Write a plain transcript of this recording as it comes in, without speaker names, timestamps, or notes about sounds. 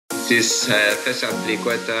This is Fesat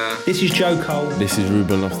Liqueta. This is Joe Cole. This is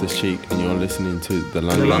Ruben Loftus-Cheek, and you're listening to the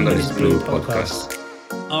London is Blue podcast.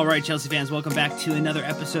 All right, Chelsea fans, welcome back to another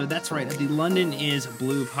episode. That's right, of the London is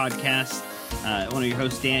Blue podcast. One of your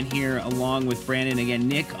hosts, Dan, here, along with Brandon. Again,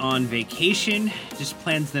 Nick on vacation, just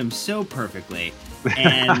plans them so perfectly.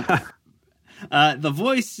 And the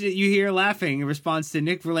voice that you hear laughing in response to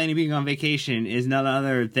Nick Verlaney being on vacation is none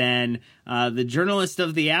other than the journalist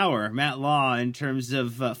of the hour, Matt Law, in terms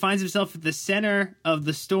of finds himself at the center of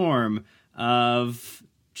the storm of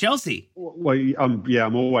Chelsea. Well,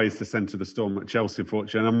 I'm always the centre of the storm at Chelsea,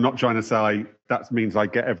 unfortunately. And I'm not trying to say that means I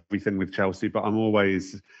get everything with Chelsea, but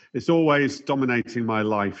it's always dominating my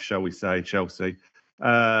life, shall we say, Chelsea.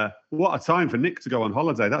 What a time for Nick to go on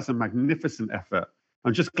holiday. That's a magnificent effort.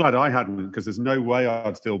 I'm just glad I hadn't, because there's no way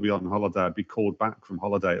I'd still be on holiday. I'd be called back from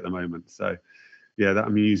holiday at the moment. So, yeah, that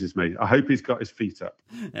amuses me. I hope he's got his feet up.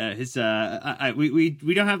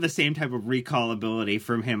 We don't have the same type of recall ability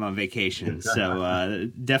from him on vacation. So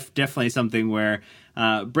definitely something where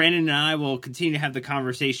Brandon and I will continue to have the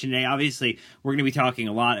conversation today. Obviously, we're going to be talking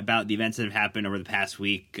a lot about the events that have happened over the past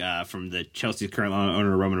week, from the Chelsea's current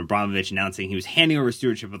owner, Roman Abramovich, announcing he was handing over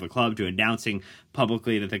stewardship of the club to announcing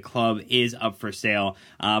publicly that the club is up for sale.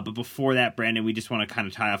 But before that, Brandon, we just want to kind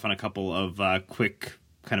of tie off on a couple of quick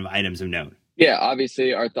kind of items of note. Yeah,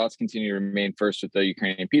 obviously, our thoughts continue to remain first with the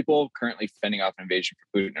Ukrainian people currently fending off an invasion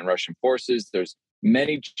from Putin and Russian forces. There's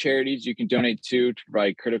many charities you can donate to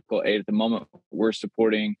provide critical aid at the moment. We're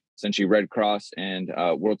supporting essentially Red Cross and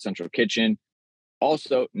World Central Kitchen.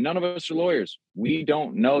 Also, none of us are lawyers. We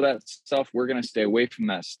don't know that stuff. We're going to stay away from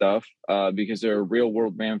that stuff because there are real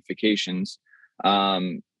world ramifications.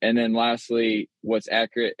 And then lastly, what's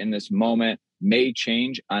accurate in this moment may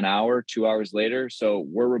change an hour, 2 hours later. So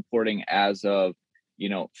we're reporting as of,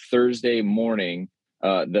 Thursday morning,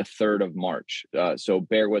 the 3rd of March. So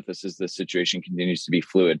bear with us as the situation continues to be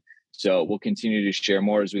fluid. So we'll continue to share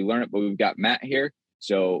more as we learn it, but we've got Matt here.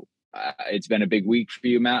 So it's been a big week for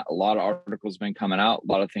you, Matt. A lot of articles have been coming out,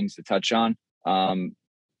 a lot of things to touch on.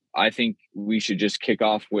 I think we should just kick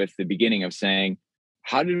off with the beginning of saying,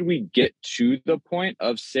 how did we get to the point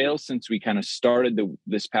of sale since we kind of started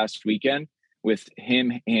this past weekend with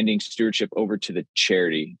him handing stewardship over to the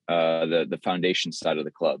charity, the foundation side of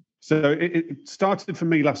the club? So it started for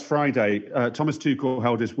me last Friday. Thomas Tuchel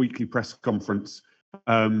held his weekly press conference.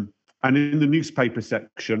 And in the newspaper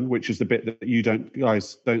section, which is the bit that you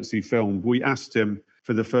guys don't see filmed, we asked him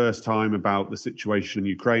for the first time about the situation in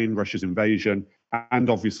Ukraine, Russia's invasion, and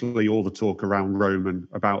obviously all the talk around Roman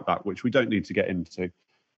about that, which we don't need to get into.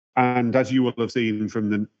 And as you will have seen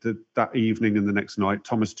from that evening and the next night,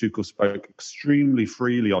 Thomas Tuchel spoke extremely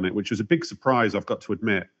freely on it, which was a big surprise, I've got to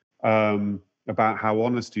admit, about how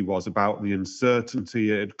honest he was, about the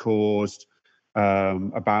uncertainty it had caused,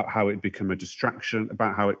 about how it became a distraction,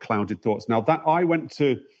 about how it clouded thoughts. Now, that I went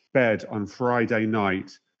to bed on Friday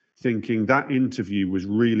night thinking that interview was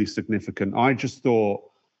really significant. I just thought,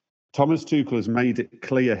 Thomas Tuchel has made it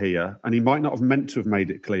clear here, and he might not have meant to have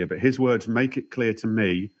made it clear, but his words make it clear to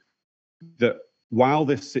me that while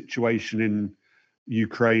this situation in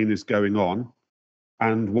Ukraine is going on,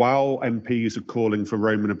 and while MPs are calling for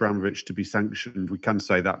Roman Abramovich to be sanctioned, we can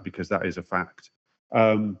say that because that is a fact,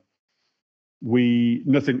 nothing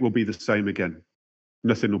will be the same again.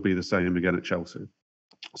 Nothing will be the same again at Chelsea.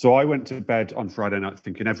 So I went to bed on Friday night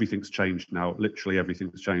thinking everything's changed now. Literally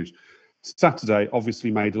everything's changed. Saturday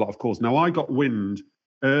obviously made a lot of calls. Now, I got wind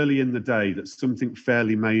early in the day that something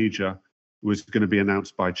fairly major was going to be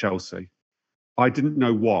announced by Chelsea. I didn't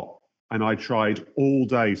know what, and I tried all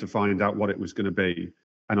day to find out what it was going to be,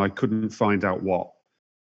 and I couldn't find out what.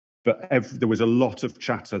 But there was a lot of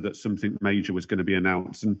chatter that something major was going to be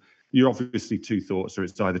announced, and you're obviously two thoughts, or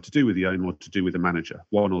it's either to do with the owner or to do with the manager,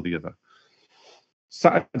 one or the other.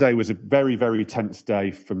 Saturday was a very, very tense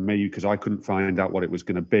day for me because I couldn't find out what it was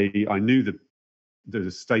going to be. I knew that there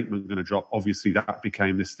was a statement going to drop. Obviously, that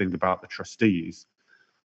became this thing about the trustees.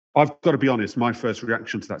 I've got to be honest, my first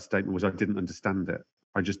reaction to that statement was I didn't understand it.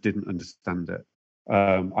 I just didn't understand it.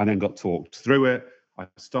 I then got talked through it. I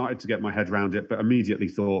started to get my head around it, but immediately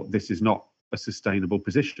thought this is not a sustainable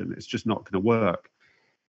position. It's just not going to work.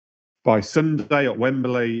 By Sunday at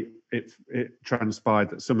Wembley, it transpired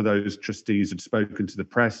that some of those trustees had spoken to the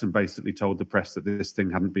press and basically told the press that this thing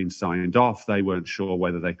hadn't been signed off. They weren't sure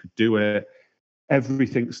whether they could do it.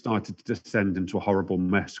 Everything started to descend into a horrible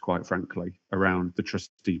mess, quite frankly, around the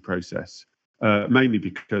trustee process, mainly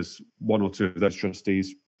because one or two of those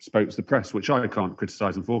trustees spoke to the press, which I can't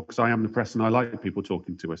criticise them for because I am the press and I like people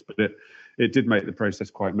talking to us. But it did make the process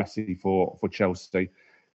quite messy for Chelsea.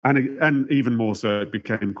 And even more so, it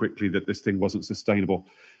became quickly that this thing wasn't sustainable.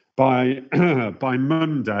 By by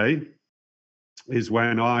Monday is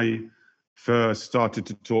when I first started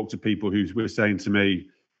to talk to people who were saying to me,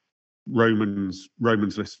 Roman's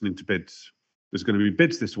listening to bids. There's going to be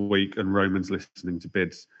bids this week, and Roman's listening to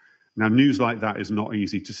bids. Now, news like that is not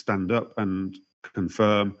easy to stand up and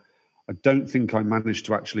confirm. I don't think I managed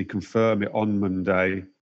to actually confirm it on Monday.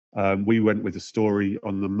 We went with a story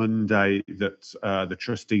on the Monday that the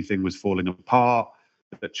trustee thing was falling apart,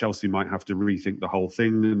 that Chelsea might have to rethink the whole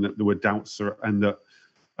thing, and that there were doubts, and that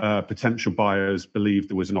potential buyers believed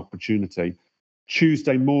there was an opportunity.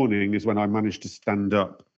 Tuesday morning is when I managed to stand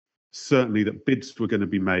up, certainly that bids were going to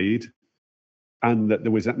be made, and that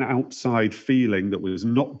there was an outside feeling that was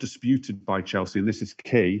not disputed by Chelsea, and this is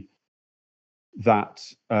key, that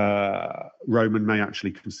Roman may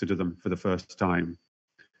actually consider them for the first time.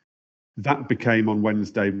 That became on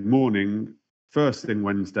Wednesday morning. First thing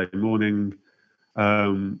Wednesday morning,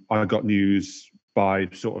 I got news by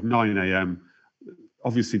sort of 9 a.m.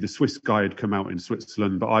 Obviously, the Swiss guy had come out in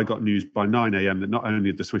Switzerland, but I got news by 9 a.m. that not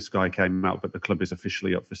only the Swiss guy came out, but the club is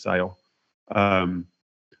officially up for sale.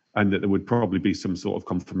 And that there would probably be some sort of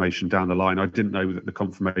confirmation down the line. I didn't know that the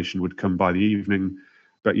confirmation would come by the evening.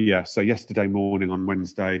 But yeah, so yesterday morning on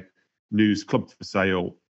Wednesday, news, club for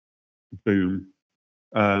sale, boom.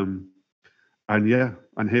 And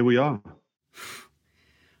here we are.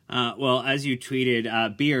 Well, as you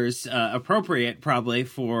tweeted, beers appropriate probably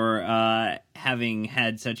for having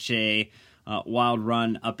had such a wild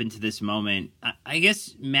run up into this moment. I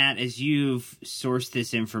guess, Matt, as you've sourced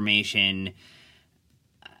this information,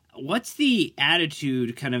 what's the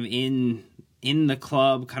attitude kind of in the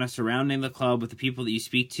club, kind of surrounding the club with the people that you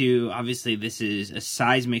speak to? Obviously, this is a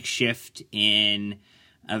seismic shift in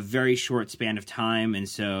a very short span of time, and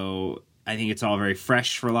so I think it's all very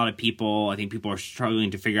fresh for a lot of people. I think people are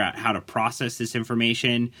struggling to figure out how to process this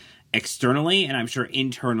information externally, and I'm sure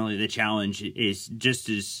internally the challenge is just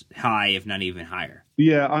as high, if not even higher.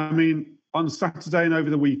 Yeah, I mean, on Saturday and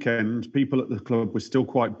over the weekend, people at the club were still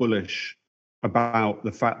quite bullish about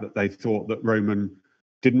the fact that they thought that Roman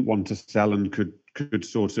didn't want to sell and could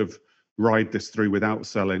sort of ride this through without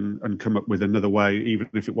selling and come up with another way, even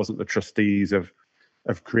if it wasn't the trustees, of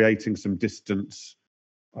creating some distance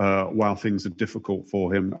while things are difficult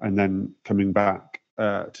for him, and then coming back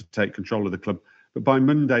to take control of the club. But by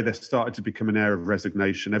Monday, there started to become an air of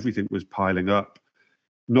resignation. Everything was piling up,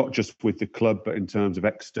 not just with the club, but in terms of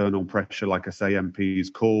external pressure, like I say,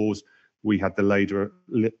 MPs' calls. We had the leader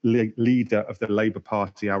of the Labour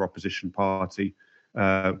Party, our opposition party,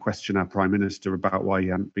 question our Prime Minister about why he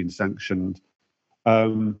hadn't been sanctioned.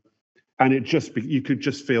 And you could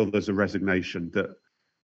just feel there's a resignation that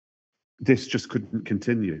this just couldn't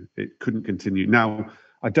continue. It couldn't continue. Now,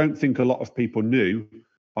 I don't think a lot of people knew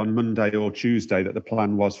on Monday or Tuesday that the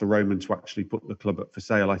plan was for Roman to actually put the club up for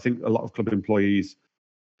sale. I think a lot of club employees,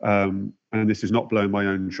 and this is not blowing my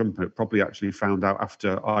own trumpet, probably actually found out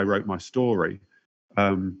after I wrote my story.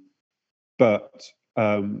 But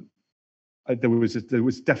there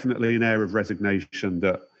was definitely an air of resignation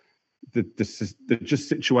that the just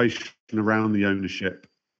situation around the ownership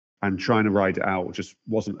and trying to ride it out just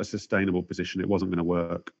wasn't a sustainable position. It wasn't going to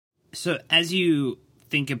work. So as you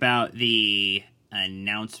think about the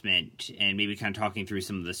announcement and maybe kind of talking through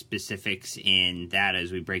some of the specifics in that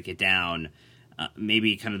as we break it down,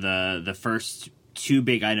 maybe kind of the first two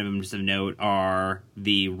big items of note are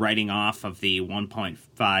the writing off of the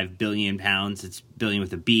 1.5 billion pounds, it's billion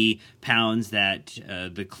with a B, pounds that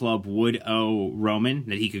the club would owe Roman,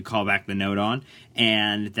 that he could call back the note on,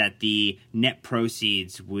 and that the net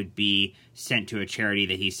proceeds would be sent to a charity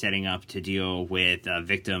that he's setting up to deal with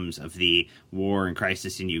victims of the war and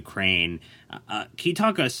crisis in Ukraine. Can you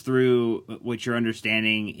talk us through what your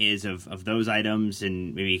understanding is of those items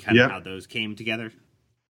and maybe kind of how those came together?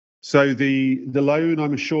 So the loan,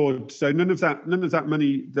 I'm assured, so none of that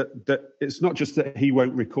money, that it's not just that he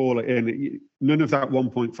won't recall it in, none of that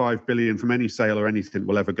 1.5 billion from any sale or anything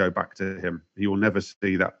will ever go back to him. He will never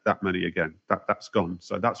see that money again. That's gone.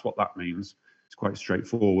 So that's what that means. It's quite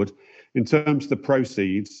straightforward. In terms of the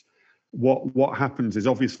proceeds, what happens is,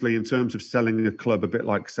 obviously, in terms of selling a club, a bit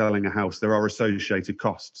like selling a house, there are associated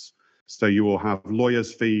costs. So you will have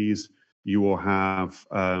lawyers' fees, you will have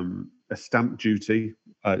a stamp duty.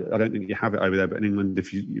 I don't think you have it over there, but in England,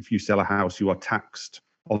 if you sell a house, you are taxed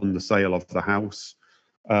on the sale of the house,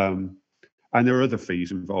 and there are other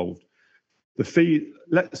fees involved. The fee,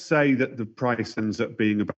 let's say that the price ends up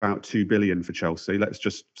being about 2 billion for Chelsea. Let's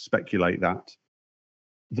just speculate that.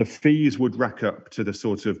 The fees would rack up to the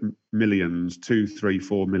sort of millions, 2, 3,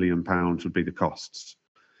 4 million pounds would be the costs.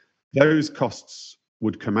 Those costs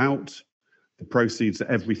would come out. The proceeds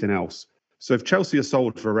are everything else. So if Chelsea are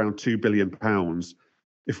sold for around £2 billion,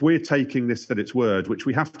 if we're taking this at its word, which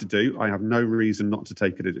we have to do, I have no reason not to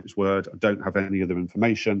take it at its word. I don't have any other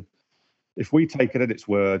information. If we take it at its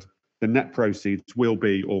word, the net proceeds will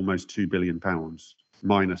be almost £2 billion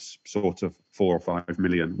minus sort of 4 or 5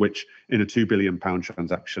 million, which in a £2 billion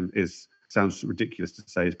transaction sounds ridiculous to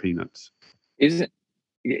say is peanuts. Isn't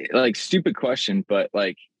like stupid question, but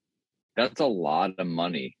like that's a lot of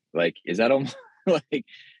money. Like, is that almost like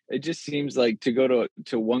it just seems like to go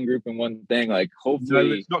to one group and one thing, like hopefully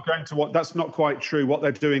no, it's not going to what that's not quite true. What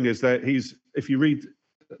they're doing is that if you read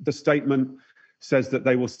the statement says that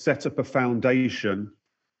they will set up a foundation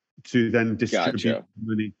to then distribute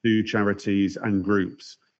money to charities and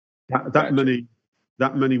groups. That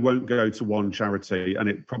money won't go to one charity, and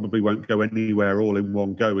it probably won't go anywhere all in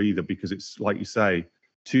one go either, because it's like you say,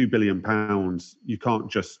 £2 billion. You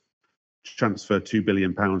can't just transfer £2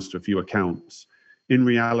 billion to a few accounts. In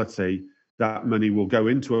reality, that money will go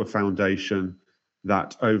into a foundation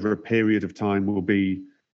that over a period of time will be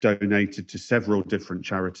donated to several different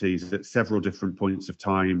charities at several different points of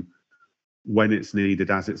time, when it's needed,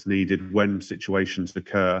 as it's needed, when situations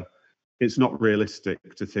occur. It's not realistic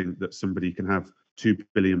to think that somebody can have £2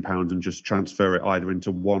 billion and just transfer it either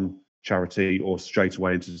into one charity or straight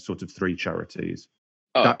away into sort of 3 charities.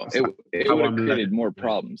 It would have created more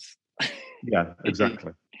problems. Yeah,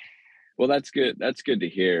 exactly. Well, that's good. That's good to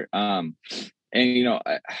hear. And,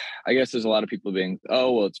 I guess there's a lot of people being,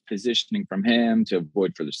 it's positioning from him to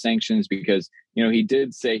avoid further sanctions because, he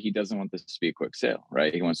did say he doesn't want this to be a quick sale,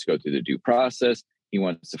 right? He wants to go through the due process. He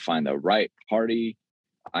wants to find the right party.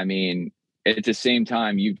 I mean, at the same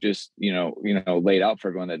time, you've just, laid out for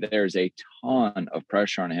everyone that there's a ton of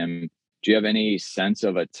pressure on him. Do you have any sense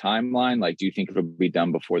of a timeline? Like, do you think it'll be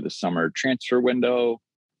done before the summer transfer window?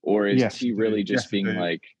 Or is he really just being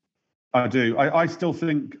like... I do. I still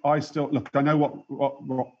look, I know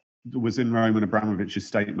what was in Roman Abramovich's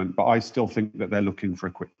statement, but I still think that they're looking for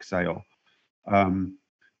a quick sale.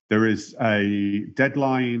 There is a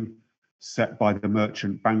deadline set by the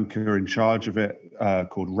merchant banker in charge of it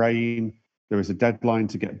called Rain. There is a deadline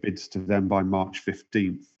to get bids to them by March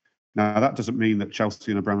 15th. Now, that doesn't mean that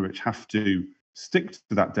Chelsea and Abramovich have to stick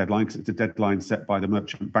to that deadline because it's a deadline set by the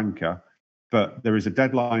merchant banker. But there is a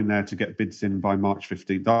deadline there to get bids in by March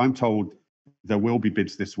 15th. I'm told there will be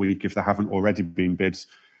bids this week if there haven't already been bids.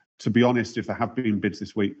 To be honest, if there have been bids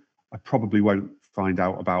this week, I probably won't find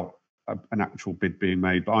out about an actual bid being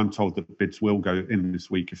made. But I'm told that bids will go in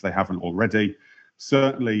this week if they haven't already.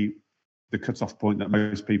 Certainly, the cut-off point that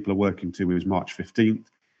most people are working to is March 15th.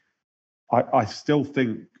 I still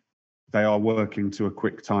think they are working to a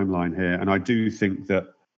quick timeline here. And I do think that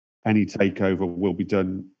any takeover will be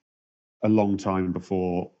done a long time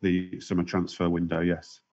before the summer transfer window,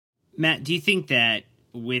 yes. Matt, do you think that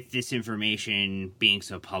with this information being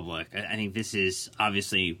so public, I think this is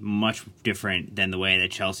obviously much different than the way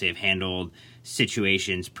that Chelsea have handled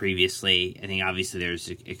situations previously. I think obviously there's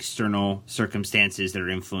external circumstances that are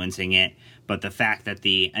influencing it, but the fact that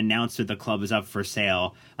the announcement the club is up for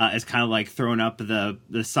sale is kind of like throwing up the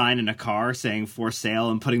sign in a car saying for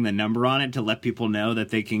sale and putting the number on it to let people know that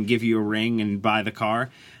they can give you a ring and buy the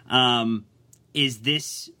car. Is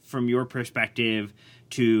this, from your perspective,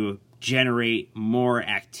 to generate more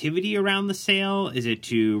activity around the sale? Is it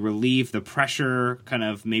to relieve the pressure kind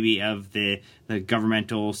of maybe of the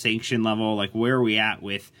governmental sanction level? Like, where are we at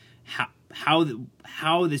with how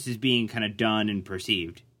this is being kind of done and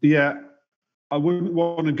perceived? Yeah, I wouldn't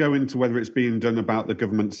want to go into whether it's being done about the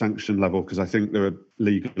government sanction level, because I think there are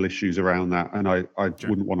legal issues around that, and I Sure.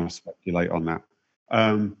 wouldn't want to speculate on that.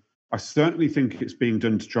 I certainly think it's being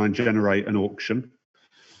done to try and generate an auction.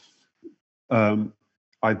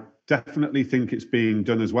 I definitely think it's being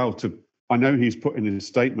done as well I know he's put in his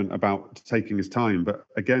statement about taking his time, but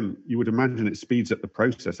again, you would imagine it speeds up the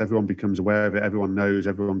process. Everyone becomes aware of it. Everyone knows.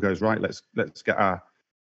 Everyone goes, right, let's get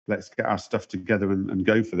our stuff together and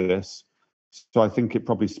go for this. So I think it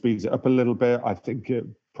probably speeds it up a little bit. I think it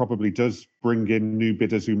probably does bring in new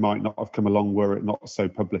bidders who might not have come along were it not so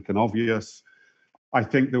public and obvious. I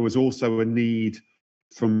think there was also a need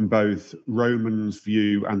from both Roman's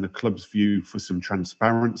view and the club's view for some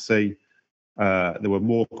transparency. There were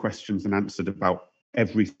more questions than answered about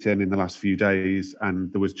everything in the last few days,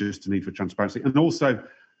 and there was just a need for transparency. And also,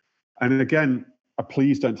 and again,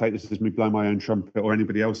 please don't take this as me blowing my own trumpet or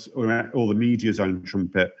anybody else or the media's own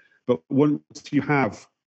trumpet, but once you have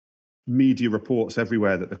media reports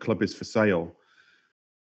everywhere that the club is for sale,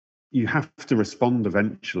 you have to respond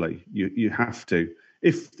eventually. You have to.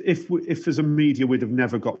 If as a media we'd have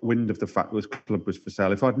never got wind of the fact that the club was for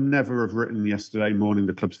sale, if I'd never have written yesterday morning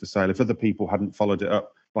the club's for sale, if other people hadn't followed it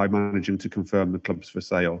up, by managing to confirm the clubs for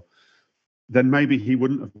sale, then maybe he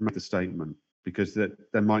wouldn't have made the statement, because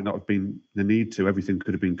there might not have been the need to. Everything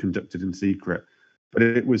could have been conducted in secret. But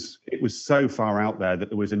it was so far out there that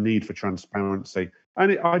there was a need for transparency.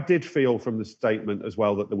 And I did feel from the statement as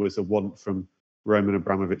well that there was a want from Roman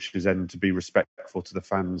Abramovich's end to be respectful to the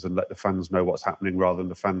fans and let the fans know what's happening, rather than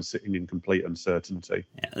the fans sitting in complete uncertainty.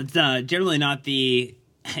 Yeah, it's generally not the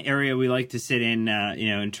area we like to sit in,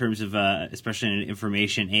 in terms of, especially in an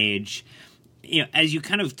information age. As you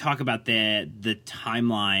kind of talk about the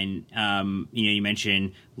timeline, you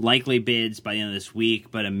mentioned likely bids by the end of this week,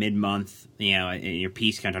 but a mid-month, in your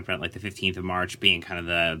piece kind of talked about like the 15th of March being kind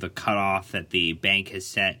of the cutoff that the bank has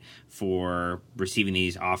set for receiving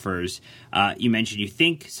these offers. You mentioned you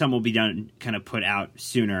think some will be done, kind of put out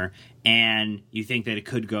sooner, and you think that it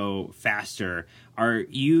could go faster. Are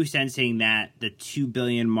you sensing that the $2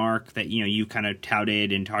 billion mark that you kind of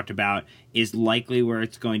touted and talked about is likely where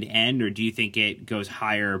it's going to end, or do you think it goes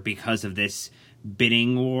higher because of this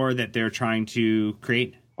bidding war that they're trying to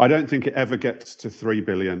create? I don't think it ever gets to $3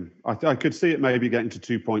 billion. I could see it maybe getting to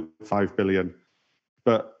 $2.5 billion,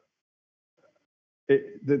 but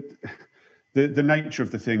the nature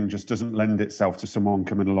of the thing just doesn't lend itself to someone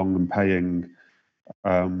coming along and paying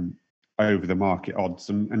over the market odds.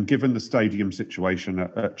 And given the stadium situation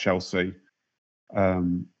at Chelsea,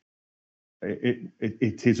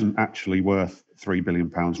 it isn't actually worth £3 billion.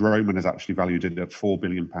 Roman has actually valued it at £4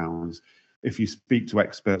 billion. If you speak to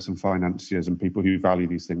experts and financiers and people who value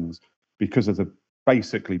these things,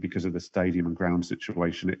 basically because of the stadium and ground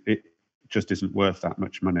situation, it just isn't worth that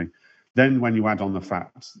much money. Then when you add on the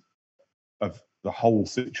facts of the whole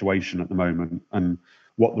situation at the moment and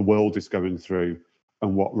what the world is going through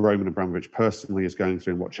and what Roman Abramovich personally is going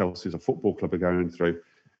through and what Chelsea as a football club are going through,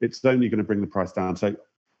 it's only going to bring the price down. So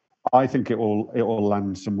I think it will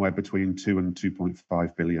land somewhere between 2 and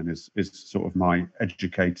 2.5 billion is sort of my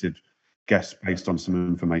educated guess based on some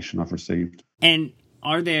information I've received. And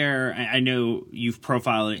are there, I know you've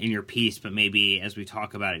profiled it in your piece, but maybe as we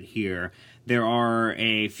talk about it here, there are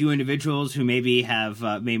a few individuals who maybe have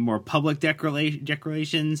made more public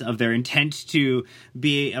declarations of their intent to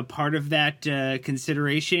be a part of that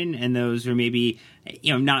consideration, and those who maybe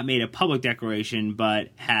not made a public declaration but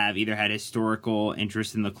have either had historical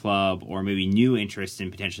interest in the club or maybe new interest in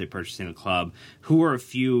potentially purchasing the club. Who are a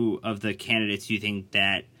few of the candidates you think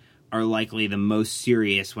that are likely the most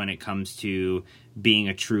serious when it comes to being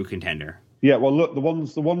a true contender? Yeah, well, look, the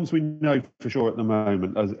ones we know for sure at the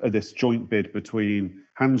moment are this joint bid between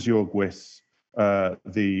Hans-Jörg Wyss,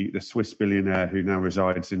 the Swiss billionaire who now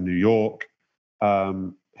resides in New York,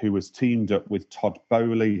 who was teamed up with Todd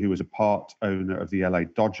Boehly, who was a part owner of the LA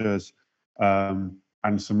Dodgers, and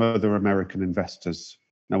some other American investors.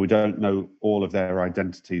 Now, we don't know all of their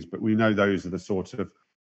identities, but we know those are the sort of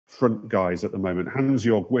front guys at the moment.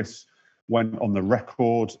 Hans-Jörg Wyss went on the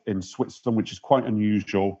record in Switzerland, which is quite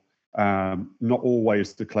unusual. Not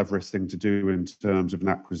always the cleverest thing to do in terms of an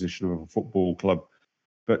acquisition of a football club.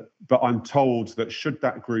 But I'm told that should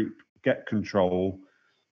that group get control,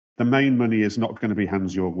 the main money is not going to be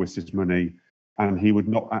Hans-Jörg Wyss's money, and he would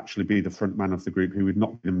not actually be the front man of the group. He would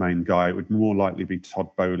not be the main guy. It would more likely be Todd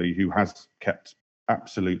Boehly, who has kept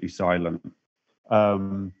absolutely silent.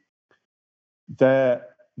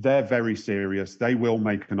 They're very serious. They will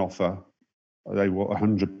make an offer. They will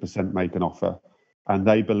 100% make an offer. And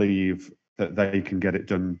they believe that they can get it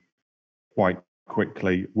done quite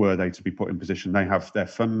quickly were they to be put in position. They have their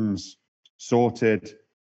funds sorted.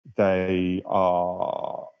 They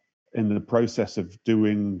are in the process of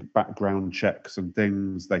doing background checks and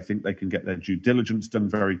things. They think they can get their due diligence done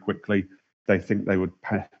very quickly. They think they would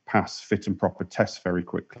pass fit and proper tests very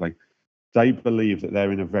quickly. They believe that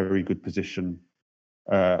they're in a very good position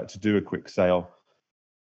to do a quick sale.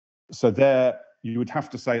 So you would have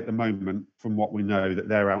to say at the moment, from what we know, that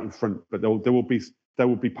they're out in front. But there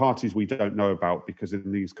will be parties we don't know about, because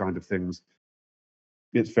in these kind of things,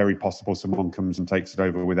 it's very possible someone comes and takes it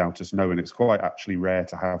over without us knowing. It's quite actually rare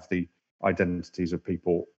to have the identities of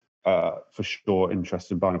people for sure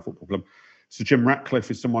interested in buying a football club. So Jim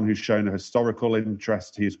Ratcliffe is someone who's shown a historical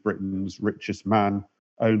interest. He is Britain's richest man,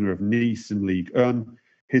 owner of Nice and Ligue 1.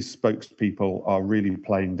 His spokespeople are really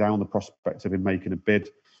playing down the prospect of him making a bid,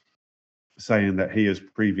 saying that he has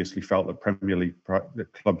previously felt that Premier League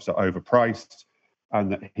clubs are overpriced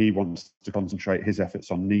and that he wants to concentrate his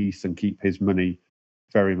efforts on Nice and keep his money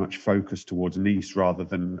very much focused towards Nice rather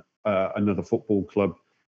than another football club.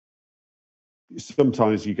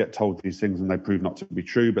 Sometimes you get told these things and they prove not to be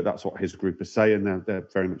true, but that's what his group is saying. They're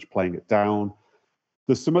very much playing it down.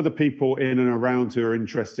 There's some other people in and around who are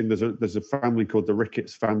interesting. There's a family called the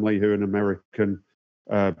Ricketts family, who are an American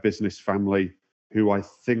business family, who I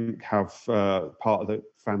think have part of the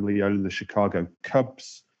family own the Chicago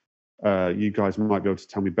Cubs. You guys might be able to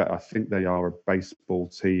tell me better. I think they are a baseball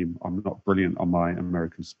team. I'm not brilliant on my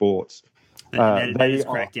American sports. That is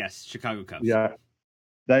correct, yes. Chicago Cubs. Yeah,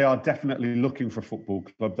 they are definitely looking for a football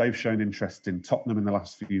club. They've shown interest in Tottenham in the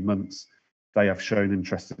last few months. They have shown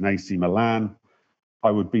interest in AC Milan.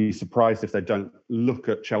 I would be surprised if they don't look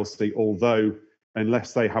at Chelsea, although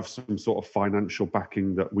unless they have some sort of financial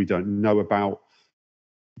backing that we don't know about,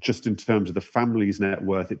 just in terms of the family's net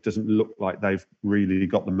worth, it doesn't look like they've really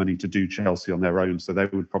got the money to do Chelsea on their own. So they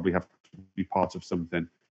would probably have to be part of something.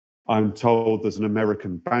 I'm told there's an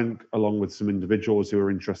American bank along with some individuals who are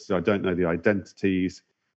interested. I don't know the identities.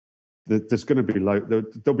 There's going to be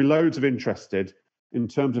there'll be loads of interested. In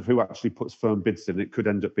terms of who actually puts firm bids in, it could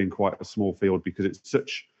end up being quite a small field because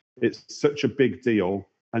it's such a big deal.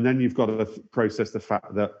 And then you've got to process the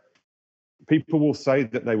fact that people will say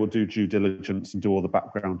that they will do due diligence and do all the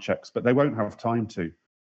background checks, but they won't have time to.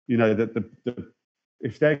 You know,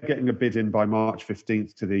 if they're getting a bid in by March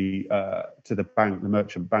 15th to the bank, the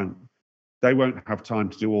merchant bank, they won't have time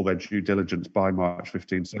to do all their due diligence by March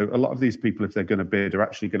 15th. So a lot of these people, if they're going to bid, are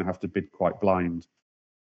actually going to have to bid quite blind.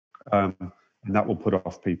 And that will put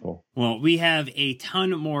off people. Well, we have a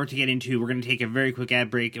ton more to get into. We're going to take a very quick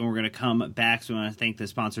ad break, and we're going to come back. So we want to thank the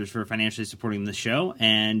sponsors for financially supporting the show,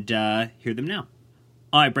 and hear them now.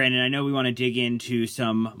 All right, Brandon, I know we want to dig into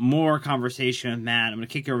some more conversation with Matt. I'm going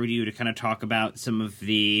to kick it over to you to kind of talk about some of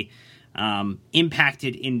the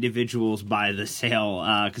impacted individuals by the sale,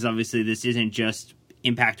 because obviously this isn't just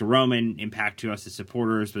impact to Roman, impact to us as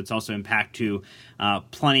supporters, but it's also impact to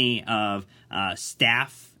plenty of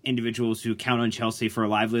staff, individuals who count on Chelsea for a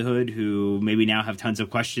livelihood, who maybe now have tons of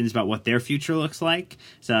questions about what their future looks like.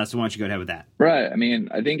 So why don't you go ahead with that? Right. I mean,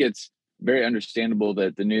 I think it's very understandable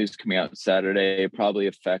that the news coming out Saturday probably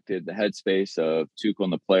affected the headspace of Tuchel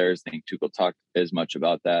and the players. I think Tuchel talked as much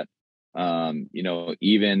about that.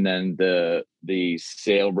 Even then the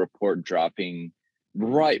sale report dropping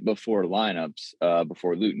right before lineups,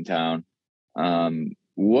 before Luton Town.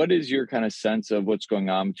 What is your kind of sense of what's going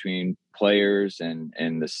on between players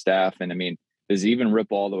and the staff? And I mean, does it even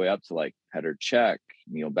rip all the way up to like Petr Cech,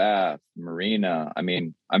 Neil Bath, Marina? I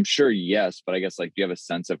mean, I'm sure yes, but I guess, like, do you have a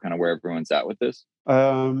sense of kind of where everyone's at with this?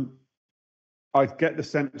 I get the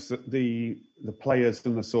sense that the players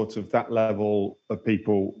and the sort of that level of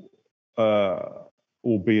people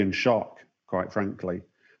will be in shock, quite frankly.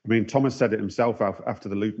 I mean, Thomas said it himself after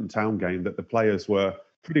the Luton Town game that the players were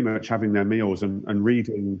pretty much having their meals and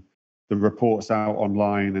reading the reports out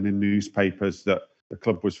online and in newspapers that the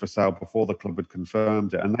club was for sale before the club had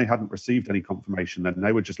confirmed it. And they hadn't received any confirmation then.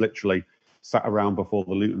 They were just literally sat around before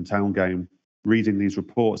the Luton Town game reading these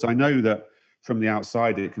reports. I know that from the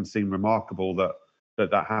outside it can seem remarkable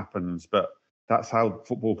that happens, but that's how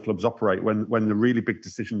football clubs operate. When the really big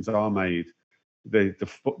decisions are made, the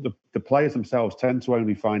players themselves tend to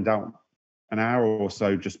only find out an hour or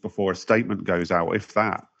so just before a statement goes out, if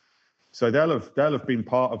that. So they'll have been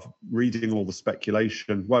part of reading all the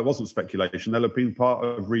speculation. Well, it wasn't speculation. They'll have been part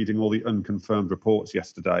of reading all the unconfirmed reports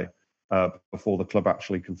yesterday before the club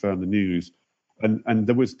actually confirmed the news. And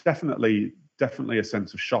there was definitely a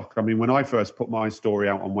sense of shock. I mean, when I first put my story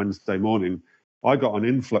out on Wednesday morning, I got an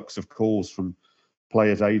influx of calls from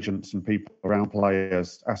players' agents and people around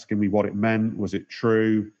players asking me what it meant. Was it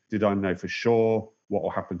true? Did I know for sure? What will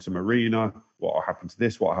happen to Marina? What will happen to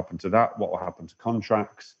this? What will happen to that? What will happen to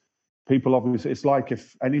contracts? People obviously, it's like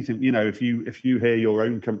if anything, if you hear your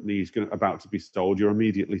own company is about to be sold, your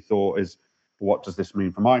immediately thought is, what does this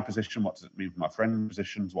mean for my position? What does it mean for my friend's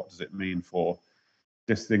positions? What does it mean for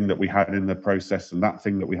this thing that we had in the process and that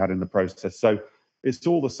thing that we had in the process? So it's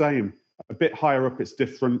all the same. A bit higher up, it's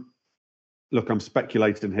different. Look, I'm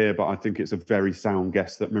speculating here, but I think it's a very sound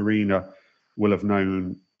guess that Marina will have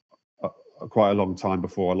known quite a long time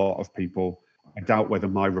before a lot of people. I doubt whether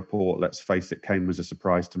my report, let's face it, came as a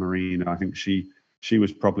surprise to Marina. I think she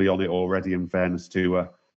was probably on it already, in fairness to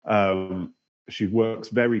her. She works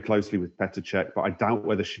very closely with Petr Cech, but I doubt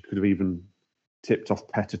whether she could have even tipped off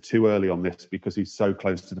Petr too early on this because he's so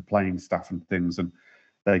close to the playing staff and things, and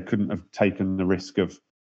they couldn't have taken the risk of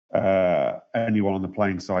anyone on the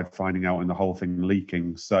playing side finding out and the whole thing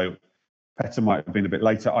leaking. So Petr might have been a bit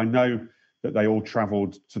later. I know that they all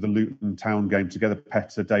travelled to the Luton Town game together.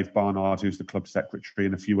 Petr, Dave Barnard, who's the club secretary,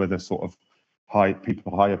 and a few other sort of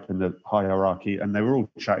people high up in the hierarchy, and they were all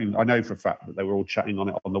chatting. I know for a fact that they were all chatting on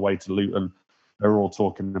it on the way to Luton. They were all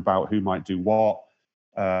talking about who might do what,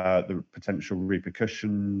 the potential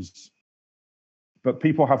repercussions. But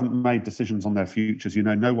people haven't made decisions on their futures.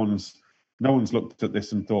 No one's no one's looked at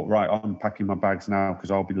this and thought, right, I'm packing my bags now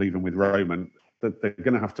because I'll be leaving with Roman. That they're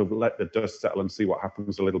going to have to let the dust settle and see what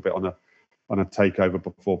happens a little bit on a takeover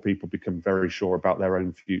before people become very sure about their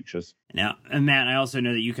own futures. Now, and Matt, I also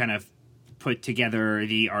know that you kind of put together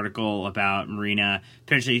the article about Marina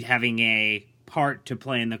potentially having a part to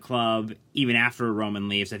play in the club even after Roman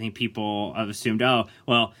leaves. I think people have assumed, oh,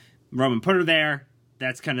 well, Roman put her there.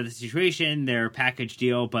 That's kind of the situation. They're a package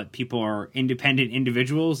deal, but people are independent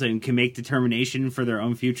individuals and can make determination for their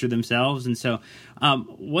own future themselves. And so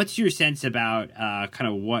what's your sense about kind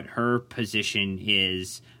of what her position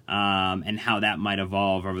is and how that might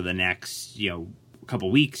evolve over the next, couple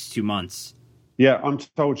weeks, 2 months? Yeah, I'm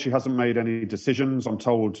told she hasn't made any decisions. I'm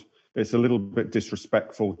told it's a little bit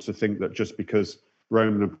disrespectful to think that just because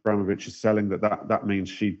Roman Abramovich is selling that means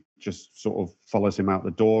she just sort of follows him out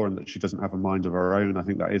the door and that she doesn't have a mind of her own. I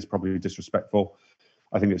think that is probably disrespectful.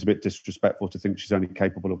 I think it's a bit disrespectful to think she's only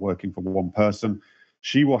capable of working for one person.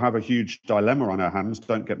 She will have a huge dilemma on her hands,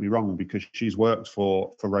 don't get me wrong, because she's worked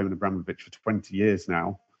for Roman Abramovich for 20 years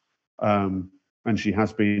now. And she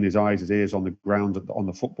has been his eyes, his ears on the ground on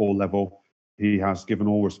the football level. He has given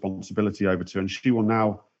all responsibility over to her, and she will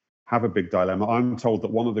now have a big dilemma. I'm told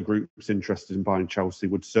that one of the groups interested in buying Chelsea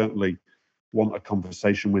would certainly want a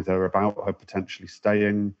conversation with her about her potentially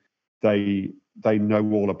staying. They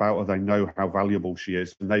know all about her. They know how valuable she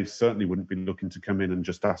is, and they certainly wouldn't be looking to come in and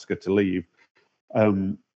just ask her to leave.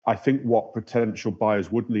 I think what potential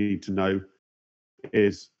buyers would need to know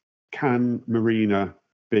is, can Marina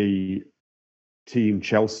be Team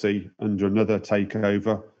Chelsea under another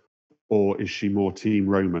takeover, or is she more Team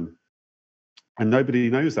Roman? And nobody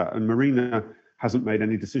knows that. And Marina hasn't made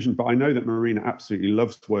any decision. But I know that Marina absolutely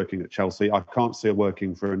loves working at Chelsea. I can't see her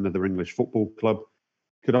working for another English football club.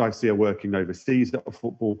 Could I see her working overseas at a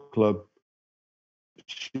football club?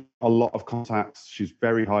 A lot of contacts. She's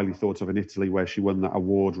very highly thought of in Italy, where she won that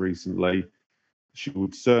award recently. She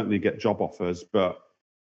would certainly get job offers, but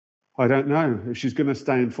I don't know. If she's going to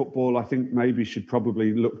stay in football, I think maybe she'd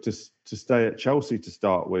probably look to stay at Chelsea to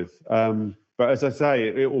start with. But as I say,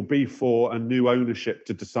 it will be for a new ownership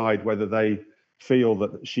to decide whether they feel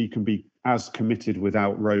that she can be as committed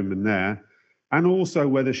without Roman there, and also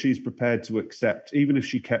whether she's prepared to accept, even if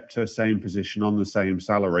she kept her same position on the same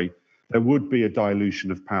salary, there would be a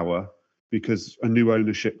dilution of power, because a new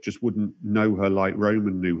ownership just wouldn't know her like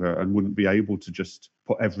Roman knew her and wouldn't be able to just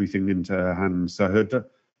put everything into her hands. So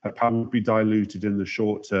her power would be diluted in the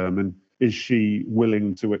short term. And is she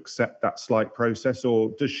willing to accept that slight process,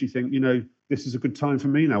 or does she think, this is a good time for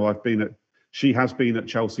me now? She has been at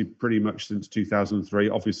Chelsea pretty much since 2003.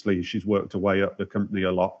 Obviously, she's worked her way up the company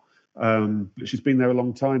a lot. But she's been there a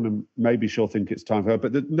long time, and maybe she'll think it's time for her.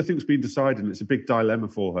 But nothing's been decided, and it's a big dilemma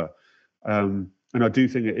for her. And I do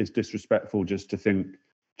think it is disrespectful just to think,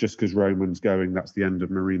 just because Roman's going, that's the end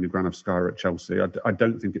of Marina Granovskaya at Chelsea. I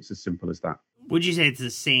don't think it's as simple as that. Would you say it's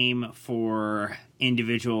the same for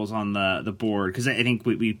individuals on the board? Because I think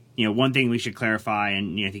we one thing we should clarify,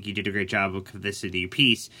 and I think you did a great job of this in your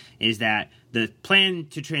piece, is that the plan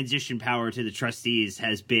to transition power to the trustees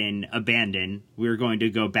has been abandoned. We're going to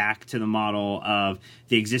go back to the model of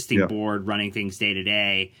the existing board running things day to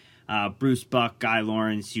day. Bruce Buck, Guy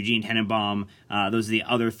Lawrence, Eugene Tenenbaum, those are the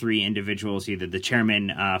other three individuals, either the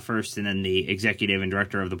chairman first and then the executive and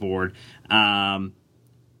director of the board.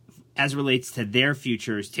 As relates to their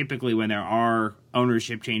futures, typically when there are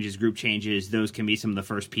ownership changes, group changes, those can be some of the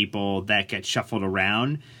first people that get shuffled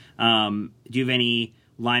around. Do you have any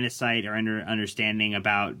line of sight or understanding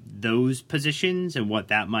about those positions and what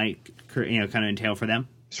that might kind of entail for them?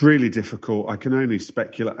 It's really difficult. I can only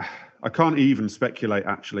speculate. I can't even speculate,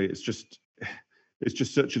 actually. It's just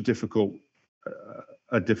such a difficult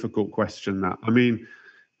question. That, I mean,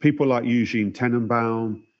 people like Eugene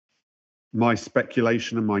Tenenbaum, my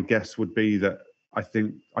speculation and my guess would be that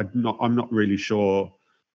I'm not really sure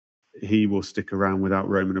he will stick around without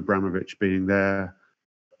Roman Abramovich being there.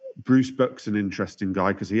 Bruce Buck's an interesting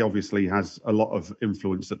guy because he obviously has a lot of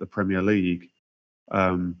influence at the Premier League.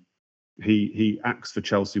 He acts for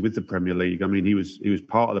Chelsea with the Premier League. I mean, he was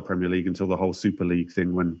part of the Premier League until the whole Super League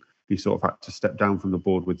thing, when he sort of had to step down from the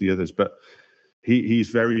board with the others. But he's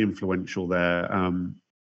very influential there.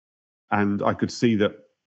 And I could see that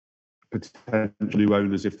potential new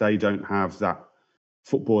owners, if they don't have that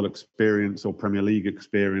football experience or Premier League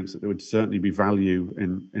experience, that there would certainly be value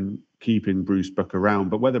in keeping Bruce Buck around.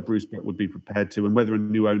 But whether Bruce Buck would be prepared to, and whether a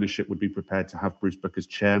new ownership would be prepared to have Bruce Buck as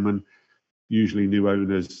chairman, usually new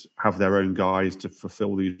owners have their own guys to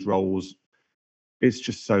fulfill these roles. It's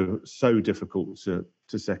just so difficult to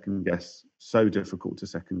second guess. So difficult to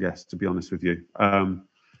second guess, to be honest with you.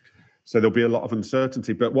 So there'll be a lot of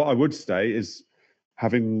uncertainty. But what I would say is,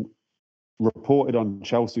 having reported on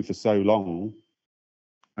Chelsea for so long,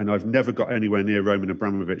 and I've never got anywhere near Roman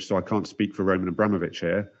Abramovich, so I can't speak for Roman Abramovich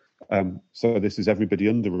here. So this is everybody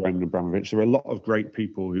under Roman Abramovich. There are a lot of great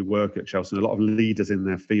people who work at Chelsea and a lot of leaders in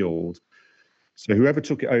their field. So whoever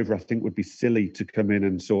took it over, I think, would be silly to come in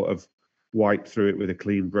and sort of wipe through it with a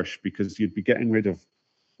clean brush, because you'd be getting rid of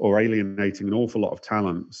or alienating an awful lot of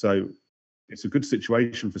talent. So it's a good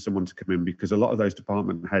situation for someone to come in, because a lot of those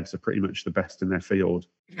department heads are pretty much the best in their field.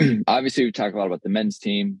 Obviously, we talk a lot about the men's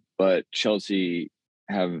team, but Chelsea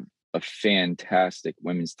have a fantastic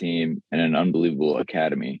women's team and an unbelievable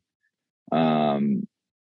academy.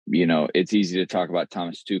 It's easy to talk about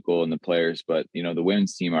Thomas Tuchel and the players, but, the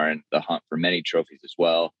women's team are in the hunt for many trophies as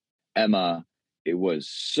well. Emma, it was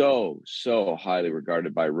so highly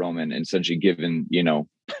regarded by Roman, and essentially given,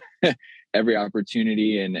 every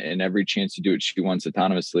opportunity and every chance to do what she wants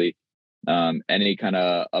autonomously. Any kind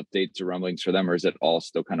of updates or rumblings for them, or is it all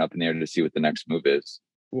still kind of up in the air to see what the next move is?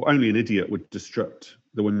 Well, only an idiot would disrupt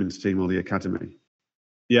the women's team or the academy.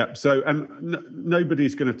 Yeah, so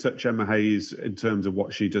nobody's going to touch Emma Hayes in terms of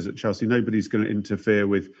what she does at Chelsea. Nobody's going to interfere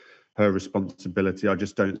with her responsibility. I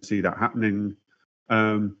just don't see that happening.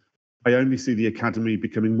 I only see the academy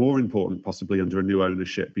becoming more important, possibly under a new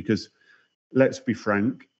ownership, because let's be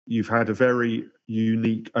frank, you've had a very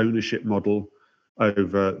unique ownership model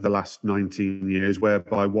over the last 19 years,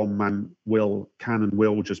 whereby one man can and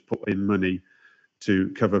will just put in money to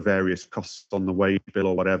cover various costs on the wage bill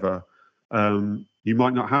or whatever. You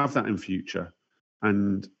might not have that in future.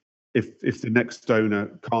 And if the next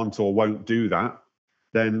owner can't or won't do that,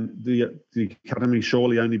 then the academy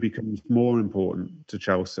surely only becomes more important to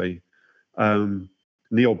Chelsea.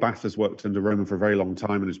 Neil Bath has worked under Roman for a very long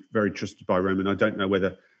time and is very trusted by Roman. I don't know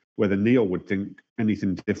whether Neil would think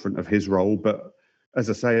anything different of his role, but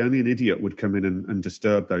as I say, only an idiot would come in and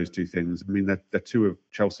disturb those two things. I mean, they're two of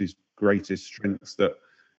Chelsea's greatest strengths that,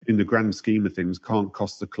 in the grand scheme of things, can't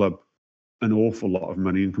cost the club an awful lot of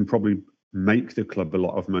money and can probably make the club a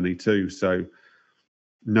lot of money too. So,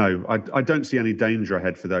 no, I don't see any danger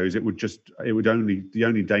ahead for those. The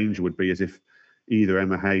only danger would be as if either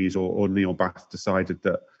Emma Hayes or Neil Bath decided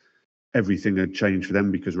that everything had changed for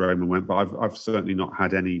them because Roman went, but I've certainly not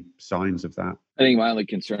had any signs of that. I think my only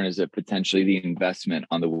concern is that potentially the investment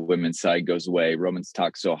on the women's side goes away. Roman's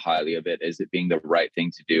talked so highly of it as it being the right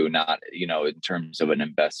thing to do, not, in terms of an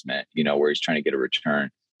investment, where he's trying to get a return.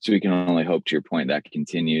 So we can only hope, to your point, that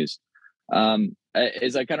continues.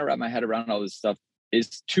 As I kind of wrap my head around all this stuff,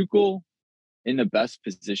 is Tuchel in the best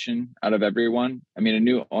position out of everyone? I mean, a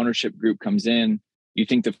new ownership group comes in. You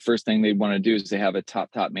think the first thing they want to do is they have a top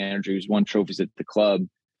manager who's won trophies at the club.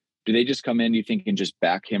 Do they just come in, do you think, and just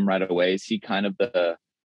back him right away? Is he kind of the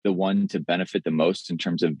one to benefit the most in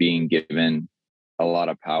terms of being given a lot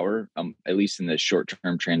of power, at least in the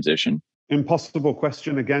short-term transition? Impossible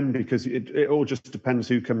question again, because it all just depends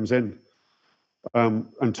who comes in.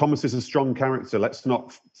 And Thomas is a strong character. Let's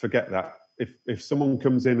not forget that. If someone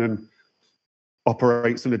comes in and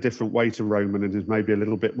operates in a different way to Roman and is maybe a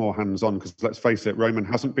little bit more hands-on, because let's face it, Roman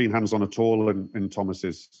hasn't been hands-on at all in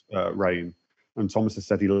Thomas's reign, and Thomas has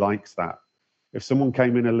said he likes that. If someone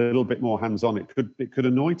came in a little bit more hands-on, it could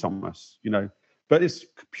annoy Thomas, But it's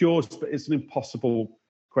an impossible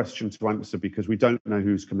question to answer because we don't know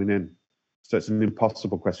who's coming in. So it's an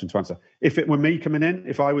impossible question to answer. If it were me coming in,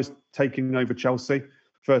 if I was taking over Chelsea,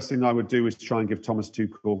 first thing I would do is try and give Thomas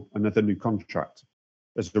Tuchel another new contract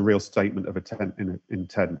as a real statement of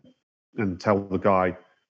intent, and tell the guy,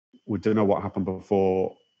 we don't know what happened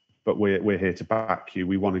before, but we're here to back you.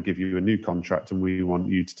 We want to give you a new contract and we want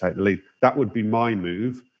you to take the lead. That would be my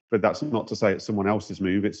move, but that's not to say it's someone else's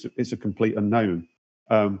move. It's a complete unknown.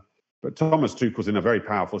 But Thomas Tuchel's in a very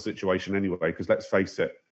powerful situation anyway, because let's face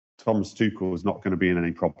it, Thomas Tuchel is not going to be in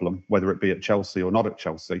any problem, whether it be at Chelsea or not at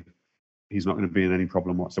Chelsea. He's not going to be in any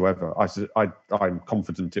problem whatsoever. I'm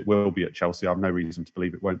confident it will be at Chelsea. I have no reason to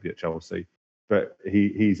believe it won't be at Chelsea. But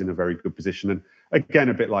he's in a very good position. And again,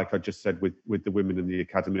 a bit like I just said with the women in the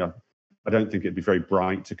academy, I don't think it'd be very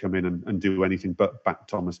bright to come in and do anything but back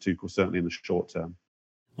Thomas Tuchel, certainly in the short term.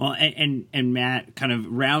 Well, and Matt, kind of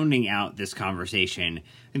rounding out this conversation,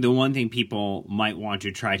 I think the one thing people might want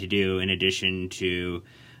to try to do, in addition to,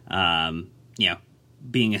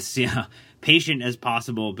 being as patient as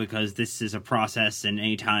possible, because this is a process, and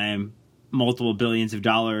anytime multiple billions of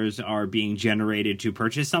dollars are being generated to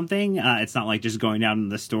purchase something, it's not like just going down to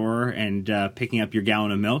the store and picking up your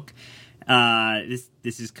gallon of milk.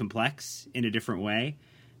 This is complex in a different way.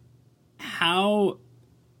 How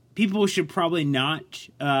people should probably not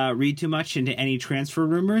read too much into any transfer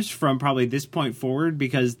rumors from probably this point forward,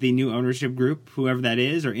 because the new ownership group, whoever that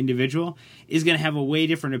is or individual, is going to have a way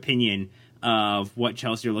different opinion of what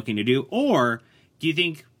Chelsea are looking to do? Or do you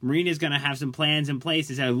think Mourinho's going to have some plans in place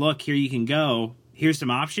to say, look, here you can go, here's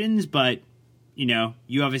some options, but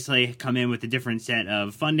you obviously come in with a different set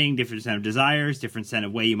of funding, different set of desires, different set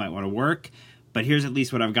of way you might want to work, but here's at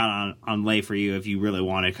least what I've got on lay for you if you really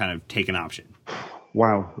want to kind of take an option?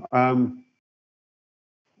 Wow. I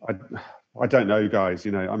don't know, guys.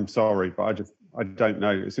 I'm sorry, but I don't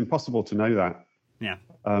know. It's impossible to know that. Yeah.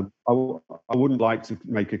 I wouldn't like to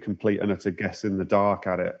make a complete and utter guess in the dark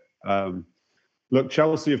at it. Look,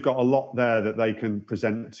 Chelsea have got a lot there that they can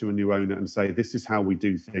present to a new owner and say, this is how we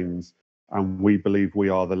do things, and we believe we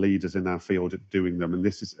are the leaders in our field at doing them. And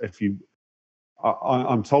this is,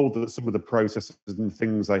 I'm told that some of the processes and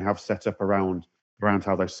things they have set up around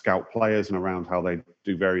how they scout players and around how they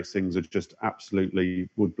do various things are just absolutely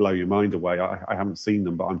would blow your mind away. I haven't seen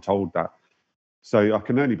them, but I'm told that. So I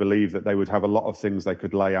can only believe that they would have a lot of things they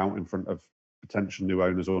could lay out in front of potential new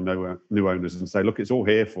owners or new owners and say, look, it's all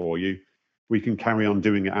here for you. We can carry on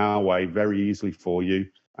doing it our way very easily for you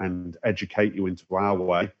and educate you into our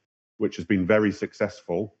way, which has been very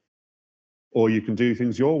successful. Or you can do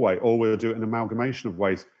things your way, or we'll do it an amalgamation of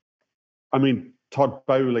ways. I mean, Todd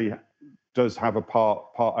Boehly does have a part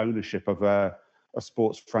ownership of a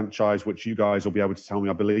sports franchise, which you guys will be able to tell me,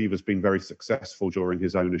 I believe, has been very successful during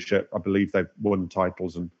his ownership. I believe they've won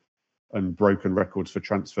titles and broken records for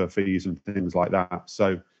transfer fees and things like that.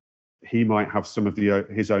 So he might have some of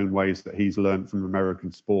his own ways that he's learned from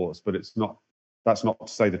American sports, but that's not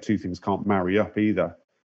to say the two things can't marry up either.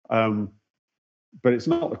 But it's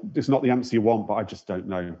not the answer you want, but I just don't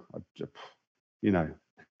know.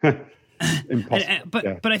 Impossible.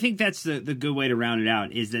 But I think that's the good way to round it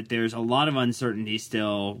out, is that there's a lot of uncertainty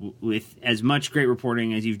still, with as much great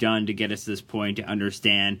reporting as you've done to get us to this point, to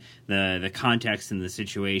understand the context and the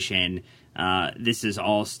situation. This is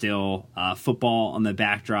all still football on the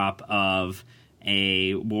backdrop of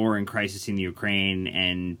a war and crisis in the Ukraine,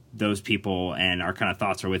 and those people and our kind of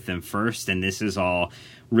thoughts are with them first. And this is all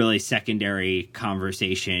really secondary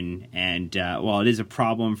conversation. And while it is a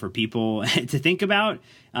problem for people to think about,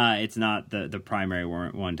 it's not the primary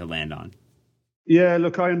one to land on. Yeah,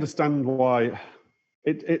 look, I understand why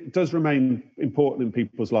it does remain important in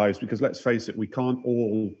people's lives, because let's face it, we can't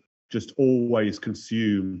all just always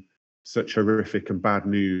consume such horrific and bad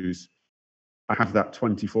news. I have that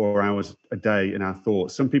 24 hours a day in our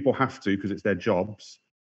thoughts. Some people have to because it's their jobs.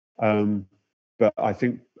 But I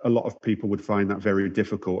think a lot of people would find that very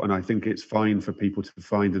difficult. And I think it's fine for people to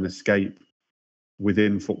find an escape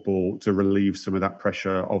within football to relieve some of that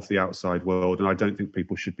pressure of the outside world. And I don't think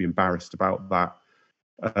people should be embarrassed about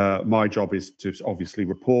that. My job is to obviously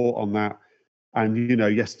report on that. And,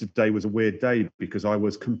 yesterday was a weird day because I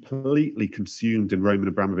was completely consumed in Roman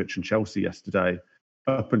Abramovich and Chelsea yesterday,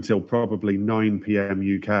 up until probably 9 p.m.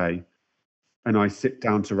 UK. And I sit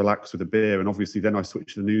down to relax with a beer. And obviously then I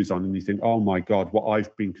switch the news on and you think, oh my God, what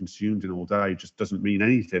I've been consumed in all day just doesn't mean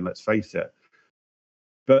anything, let's face it.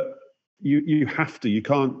 But you have to, you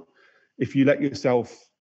can't, if you let yourself,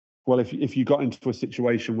 well, if you got into a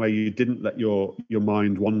situation where you didn't let your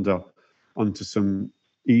mind wander onto some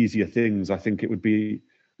easier things, I think it would be,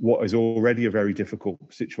 what is already a very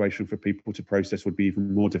difficult situation for people to process would be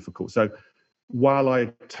even more difficult. So while I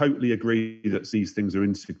totally agree that these things are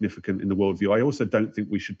insignificant in the worldview, I also don't think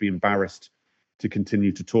we should be embarrassed to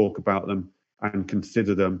continue to talk about them and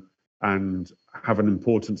consider them and have an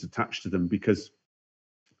importance attached to them, because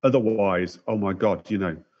otherwise, oh my God,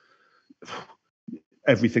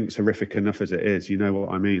 everything's horrific enough as it is, you know what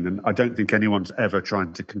I mean? And I don't think anyone's ever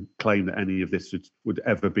trying to claim that any of this would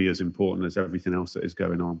ever be as important as everything else that is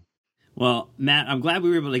going on. Well, Matt, I'm glad we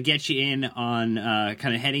were able to get you in on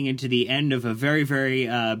kind of heading into the end of a very, very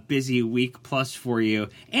busy week plus for you,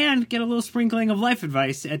 and get a little sprinkling of life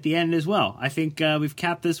advice at the end as well. I think we've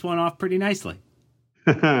capped this one off pretty nicely.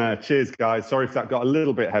 Cheers, guys. Sorry if that got a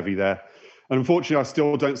little bit heavy there. And unfortunately, I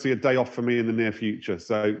still don't see a day off for me in the near future.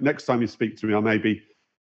 So next time you speak to me, I may be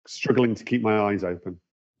struggling to keep my eyes open.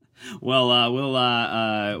 Well, we'll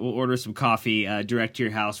order some coffee direct to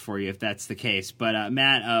your house for you if that's the case. But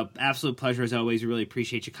Matt, absolute pleasure as always. We really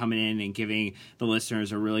appreciate you coming in and giving the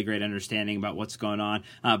listeners a really great understanding about what's going on.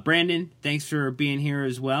 Brandon, thanks for being here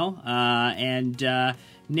as well. And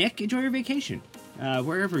Nick, enjoy your vacation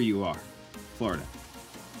wherever you are, Florida.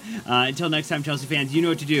 Until next time, Chelsea fans, you know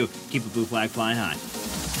what to do. Keep a blue flag flying high.